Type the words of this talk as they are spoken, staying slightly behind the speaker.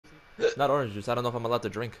It's not orange juice. I don't know if I'm allowed to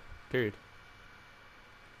drink. Period.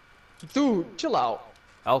 Dude, chill out.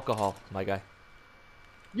 Alcohol, my guy.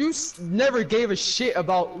 You never gave a shit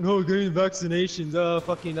about no getting vaccinations.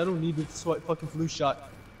 Fucking, I don't need the fucking flu shot.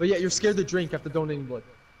 But yet you're scared to drink after donating blood.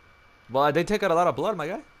 Well, they take out a lot of blood, my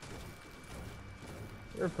guy.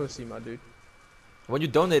 You're a pussy, my dude. When you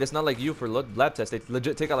donate, it's not like you for lab tests. They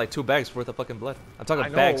legit take out like 2 bags worth of fucking blood. I'm talking I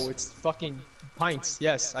know, bags. it's fucking pints.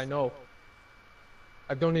 Yes, I know.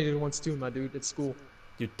 I've donated once too, my dude, at school.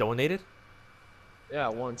 You donated? Yeah,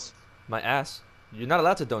 once. My ass. You're not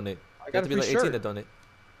allowed to donate. I You got have a to be free like 18 shirt. to donate.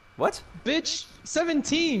 What? Bitch,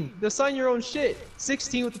 17. They'll sign your own shit.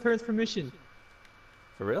 16 with the parents' permission.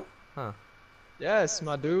 For real? Huh. Yes,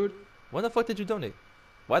 my dude. When the fuck did you donate?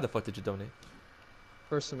 Why the fuck did you donate?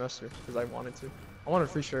 First semester, because I wanted to. I wanted a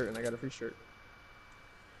free shirt, and I got a free shirt.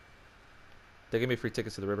 They gave me free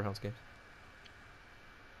tickets to the Riverhounds games.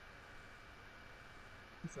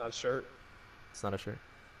 It's not a shirt. It's not a shirt.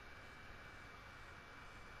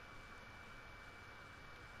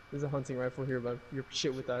 There's a hunting rifle here, but you're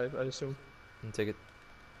shit with that, I assume. And take it.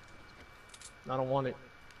 I don't want it.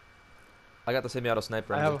 I got the semi-auto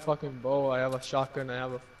sniper. I have a fucking bow, I have a shotgun, I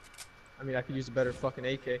mean, I could use a better fucking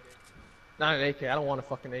AK. Not an AK, I don't want a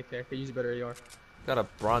fucking AK, I could use a better AR. Got a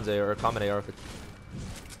bronze AR or a common AR if it's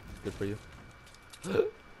good for you.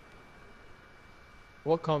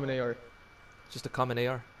 What common AR? Just a common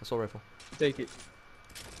AR, assault rifle. Take it.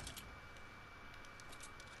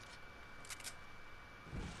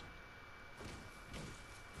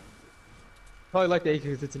 Probably like the AK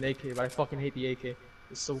because it's an AK, but I fucking hate the AK.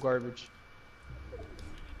 It's so garbage.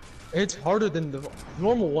 It's harder than the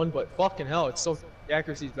normal one, but fucking hell, it's so the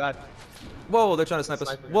accuracy's bad. Whoa, they're trying to snipe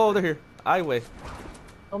us. Whoa, they're here. I way.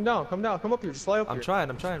 Come down, come up here, just fly up here. I'm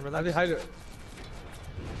trying, relax. Hide it.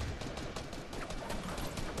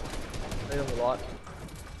 Hide them a lot.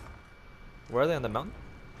 Where are they, on the mountain?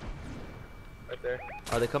 Right there.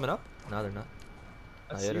 Are they coming up? No, they're not.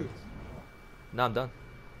 That's Not yet. you. No, I'm done.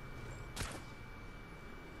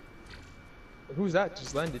 Who's that?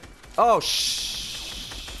 Just landed. Oh,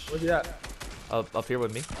 shh. Where's he at? Up here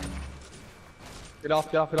with me. Get off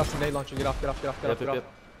the nade launcher. Get off. Yep.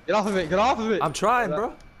 Get off of it. Get off of it. I'm trying,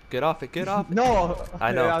 bro. Get off it. No.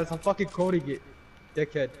 I know. I'm fucking coding it.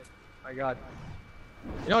 Dickhead. My god.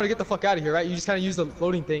 You know how to get the fuck out of here, right? You just kind of use the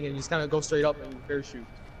loading thing and you just kind of go straight up and parachute. You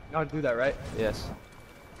know how to do that, right? Yes.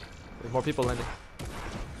 There's more people landing.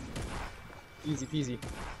 Easy peasy.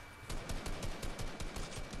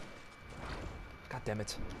 God damn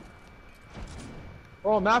it.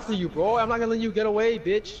 Bro, I'm after you, bro. I'm not gonna let you get away,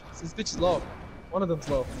 bitch. This bitch is low. One of them's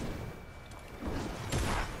low.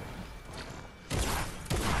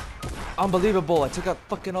 Unbelievable. I took out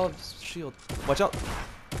fucking all of his shield. Watch out.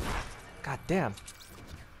 God damn.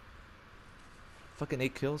 Fucking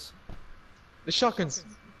 8 kills. The shotgun's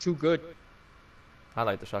too good. I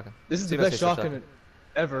like the shotgun. This is the best shotgun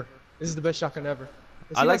ever. This is the best shotgun ever.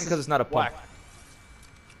 I like it because it's not a pump.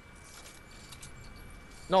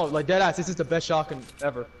 No, like deadass, this is the best shotgun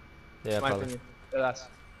ever. Yeah, in my probably. opinion. Deadass.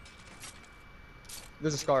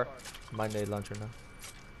 There's a scar. My nade launcher now.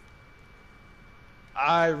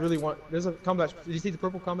 I really want. There's a combat. Did you see the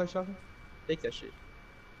purple combat shotgun? Take that shit.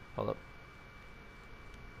 Hold up.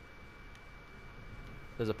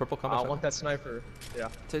 There's a purple combat I shotgun? want that sniper. Yeah.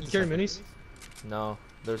 Take You the carry sniper. minis? No.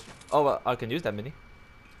 There's... Oh, I can use that mini.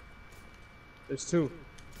 There's 2.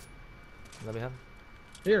 Let me have 'em.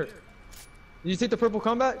 Here. Did you take the purple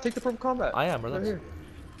combat? Take the purple combat. I am, Right relax. here.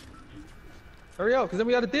 Hurry up, because then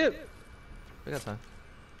we gotta dip. We got time.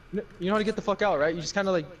 You know how to get the fuck out, right? You just kind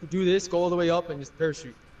of like do this, go all the way up, and just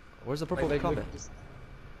parachute. Where's the purple Like, combat? look,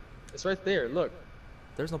 it's right there. Look.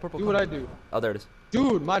 There's no purple Do combat. what I do. Oh, there it is.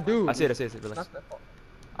 Dude, my dude. I see it. Relax. Not that far.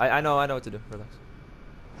 I know what to do. Relax.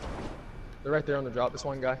 They're right there on the drop. This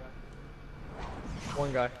one guy.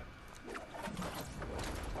 One guy.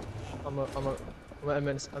 I'm gonna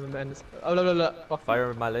end this. Oh, no. Fuck. Fire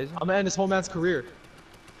with my laser. I'm gonna end this whole man's career.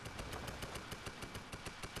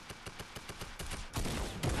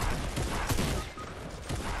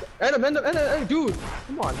 End him, dude.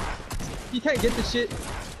 Come on. You can't get this shit.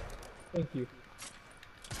 Thank you.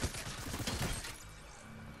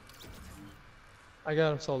 I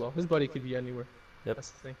got him solo. His buddy could be anywhere. Yep.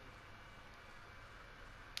 That's the thing.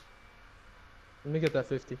 Let me get that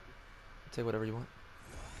 50. Take whatever you want.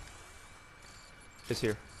 It's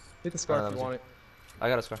here. Hit the scar that if you was want it. it. I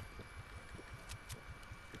got a scar.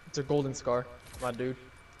 It's a golden scar, my dude.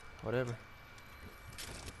 Whatever.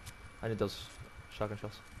 I need those shotgun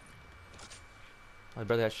shells. My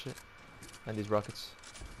brother has shit. And these rockets.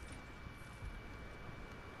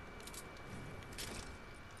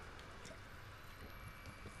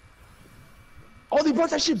 Oh, they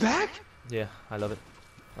brought that shit back? Yeah, I love it.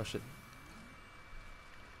 Oh shit.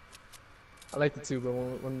 I liked it too, but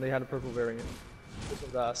when they had a purple variant, it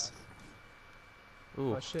was ass.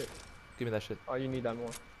 Ooh, Oh shit. give me that shit. Oh, you need that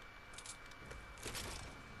more.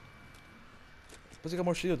 What's he got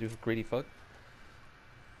more shield, you greedy fuck?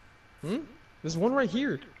 Hmm? There's one right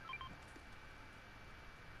here.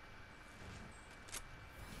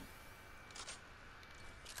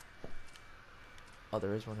 Oh,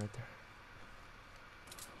 there is one right there.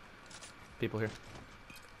 People here.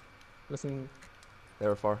 Listen. They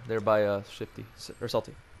were far. They were by Shifty or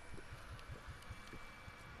Salty.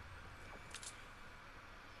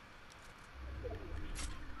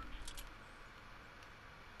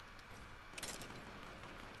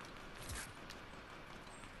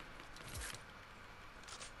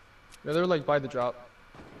 Yeah, they're like by the drop.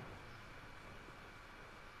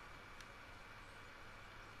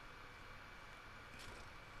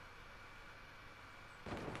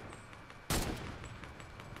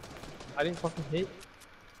 I didn't fucking hit.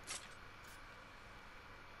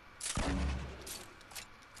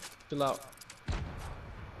 Chill out.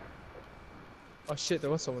 Oh shit,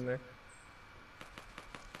 there was someone there.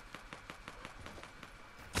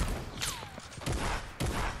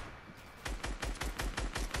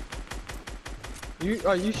 You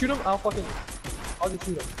shoot him, I'll just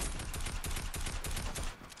shoot him.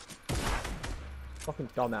 Fucking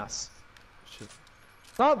dumbass. Shit.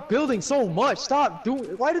 Stop building so much. Stop doing.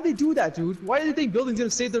 Why did they do that, dude? Why do they think building's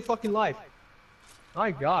gonna save their fucking life?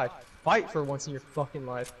 My God, fight for once in your fucking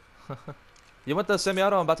life. You want the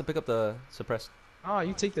semi-auto? I'm about to pick up the suppressed. Ah,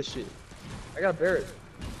 you take this shit. I gotta bear it.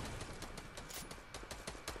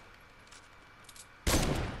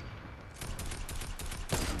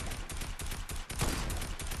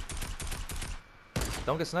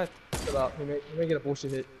 Don't get sniped. Chill out. You may get a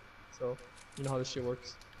bullshit hit. So, you know how this shit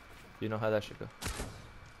works. You know how that should go.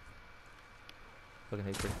 Fucking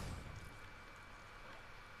hatred.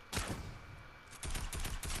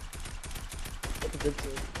 What's the rift to?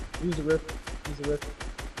 Use the rift. Use the rift.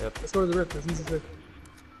 Yep. Let's go to the rift. Let's use this rift.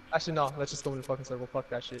 Actually, no. Let's just go in the fucking circle. Fuck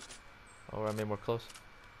that shit. Oh, I made more close.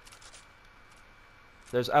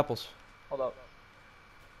 There's apples. Hold up.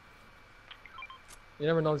 You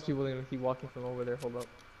never know these people are gonna keep walking from over there. Hold up.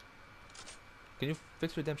 Can you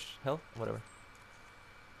fix your damn health? Whatever.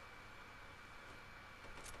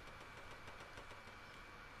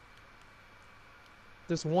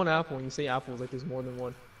 There's one apple. When you say apples, like there's more than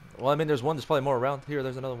one. Well, I mean, there's one. There's probably more around. Here,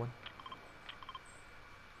 there's another one.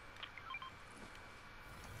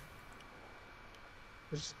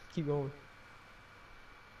 Let's just keep going.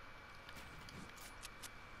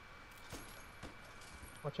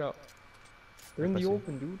 Watch out. They're in the Pressing.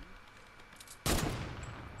 open, dude.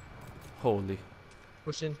 Holy.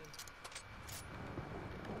 Push in.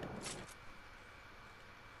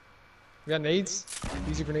 We got nades.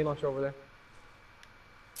 Use your grenade launcher over there.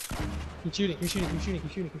 Keep shooting, keep shooting, keep shooting,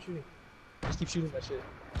 keep shooting, keep shooting. Just keep shooting that shit.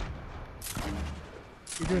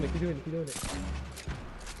 Keep doing it, keep doing it, keep doing it.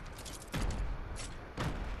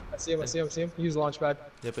 I see him, I see him, I see him. Use the launch pad.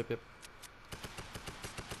 Yep, yep, yep.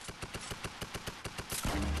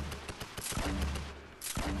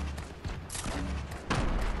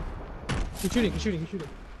 Keep shooting, keep shooting, keep shooting.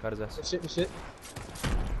 Got his ass. Good shit, good shit.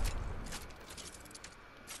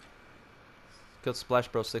 Killed Splash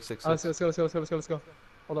Bro 666. Let's go, let's go, let's go, let's go, let's go.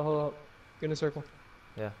 Hold on, hold on. Get in a circle.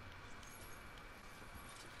 Yeah.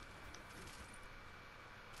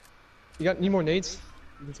 Need more nades?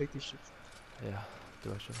 You can take these shits. Yeah.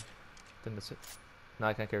 Do actually. Then that's it. No,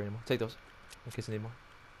 I can't carry anymore. Take those. In case I need more.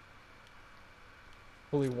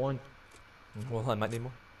 Only one. Well, I might need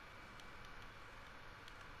more.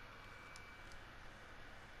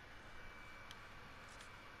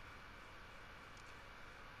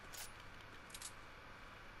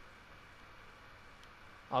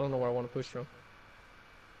 I don't know where I want to push from.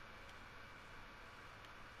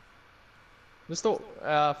 There's still,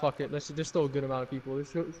 fuck it. There's still a good amount of people. I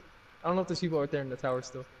don't know if there's people out there in the tower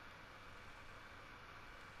still.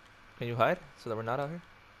 Can you hide so that we're not out here?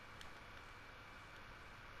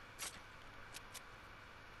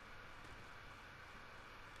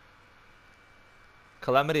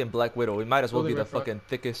 Calamity and Black Widow. We might as well be the fucking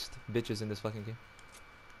thickest bitches in this fucking game.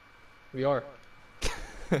 We are.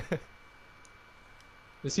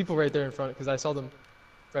 There's people right there in front because I saw them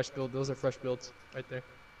fresh build. Those are fresh builds right there.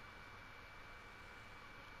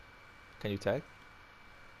 Can you tag?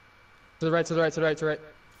 To the right, to the right, to the right, to the right.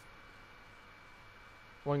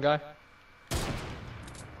 One guy.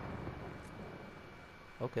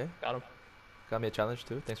 Okay. Got him. Got me a challenge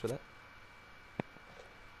too. Thanks for that.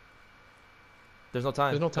 There's no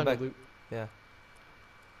time. There's no time Come back. to loot. Yeah.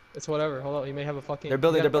 It's whatever. Hold on. You may have a fucking. They're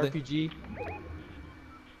building. you They're got building. RPG.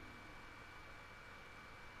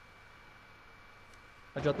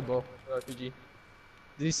 I dropped the bow. The RPG.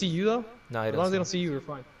 Did he see you though? No, he As long as they doesn't. don't see you, we're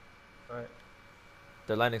fine. All right.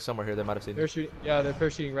 They're landing somewhere here. They might have seen me. Parachuting. Yeah, they're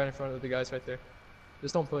parachuting right in front of the guys right there.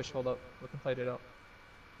 Just don't push. Hold up. Let them fight it out.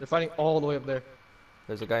 They're fighting all the way up there.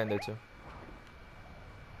 There's a guy in there too.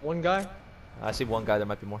 One guy. I see one guy. There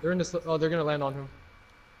might be more. They're in this. Oh, they're gonna land on him.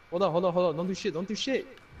 Hold on. Hold on. Hold on. Don't do shit. Don't do shit.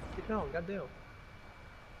 Get down. Goddamn.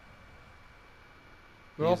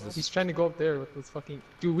 Bro, he's trying to go up there with this fucking.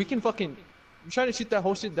 Dude, we can fucking. You trying to shoot that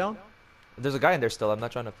whole shit down? There's a guy in there still. I'm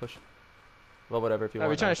not trying to push. Well, whatever. If you want.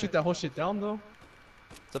 We're trying to shoot that whole shit down though.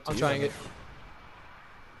 It's up to I'm you. trying it.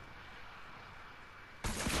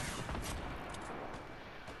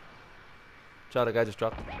 Shot, a guy just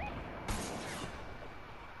dropped.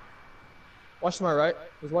 Watch to my right.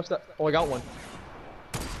 Let's watch that. Oh, I got one.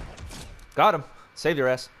 Got him. Saved your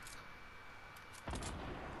ass.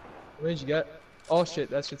 What did you get? Oh shit,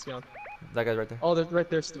 that shit's gone. That guy's right there. Oh, they're right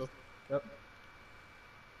there still. Yep.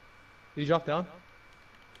 Did he drop down?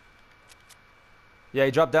 Yeah,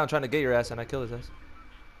 he dropped down trying to get your ass, and I killed his ass.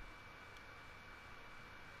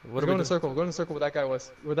 What Go are we in a doing? circle. Go in a circle where that guy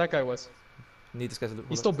was. Where that guy was. Need this guy's loot.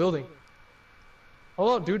 He's Hold still up. building.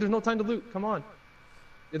 Hold on, dude. There's no time to loot. Come on.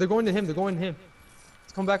 Yeah, they're going to him. They're going to him.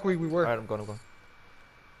 Let's come back where we were. Alright, I'm going.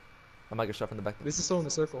 I might get shot from the back. This is still in the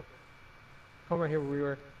circle. Come right here where we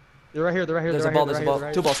were. They're right here. They're right here. There's they're a ball. right There's a here, ball. they're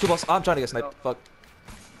right Two here. balls. Two balls. I'm trying to get sniped. Fuck.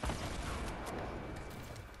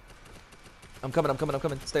 I'm coming. I'm coming. I'm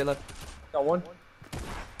coming. Stay alive. Got one.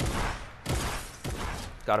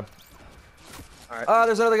 Got him. Alright. Ah,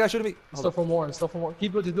 there's another guy shooting me. Hold Still up. for more. Still for more.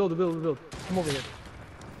 Keep building. Build. Build. Build. Come over here.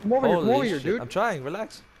 Come over here. Come Holy over here, shit. dude. I'm trying.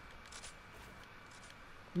 Relax.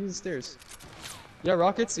 Use the stairs. Yeah,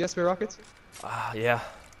 rockets. Yes, spare rockets. Ah, yeah.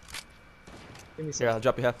 Give me some. Here, I'll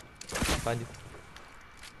drop you half. Find you.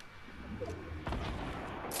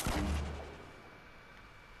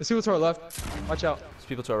 Let's see what's to our left. Watch out. There's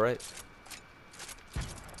people to our right.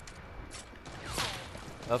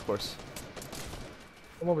 Of course.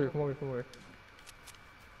 Come over here. Come over here. Come over here.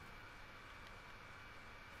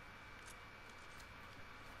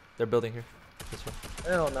 They're building here. This one.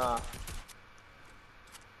 Hell nah.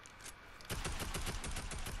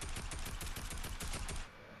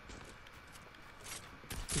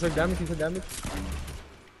 He took damage. He took damage.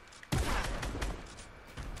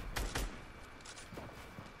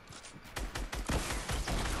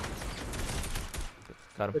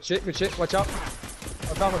 Got him. Good shit. Good shit. Watch out.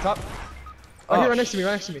 On top. On top. Oh, here, right next to me.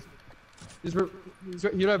 Right next to me. He's right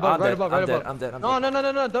above. I'm Right dead. above. I'm Right dead. above. I'm dead. I'm No, dead. no, no,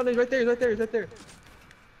 no, no. Don't. He's right there. He's right there. He's right there.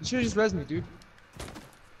 You should have just res me, dude.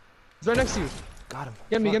 He's right next to you. Got him.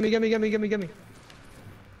 Get me. Fuck. Get me. Get me. Get me. Get me. Get me.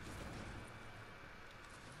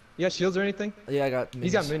 You got shields or anything? Yeah, I got.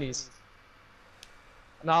 He's got minis. minis.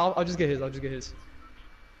 No, I'll just get his. I'll just get his.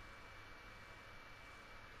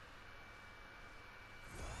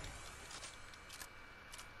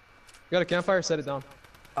 You got a campfire? Set it down.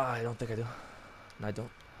 Ah, I don't think I do. No, I don't.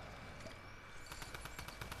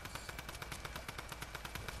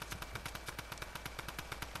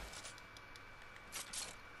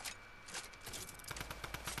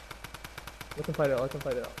 Let them fight it out. Let them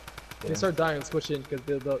fight it out. When Yeah. they start dying, let's push in because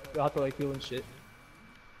they'll have to like heal and shit.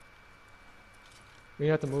 We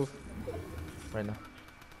have to move. Right now.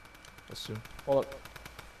 As soon. Hold up.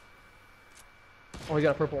 Oh, he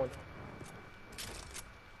got a purple one.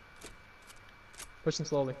 Push him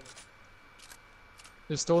slowly.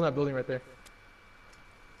 They're still in that building right there.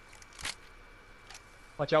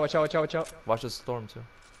 Watch out, watch out, watch out, watch out. Watch the storm too.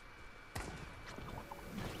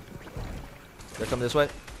 They're coming this way.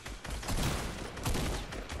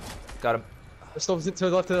 Got him. They're still to the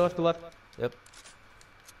left, to the left, to the left. Yep.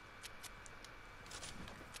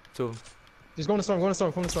 Two of them. He's going to storm, going to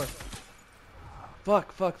storm, going to storm.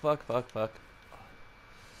 Fuck, fuck, fuck, fuck, fuck.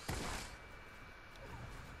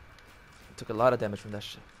 Took a lot of damage from that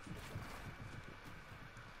shit.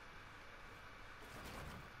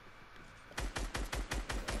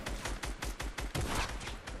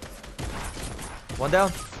 One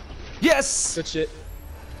down. Yes! Good shit.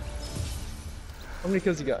 How many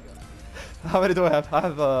kills you got? How many do I have? I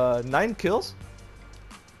have 9 kills?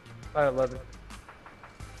 I have 11.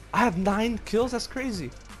 I have 9 kills? That's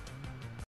crazy.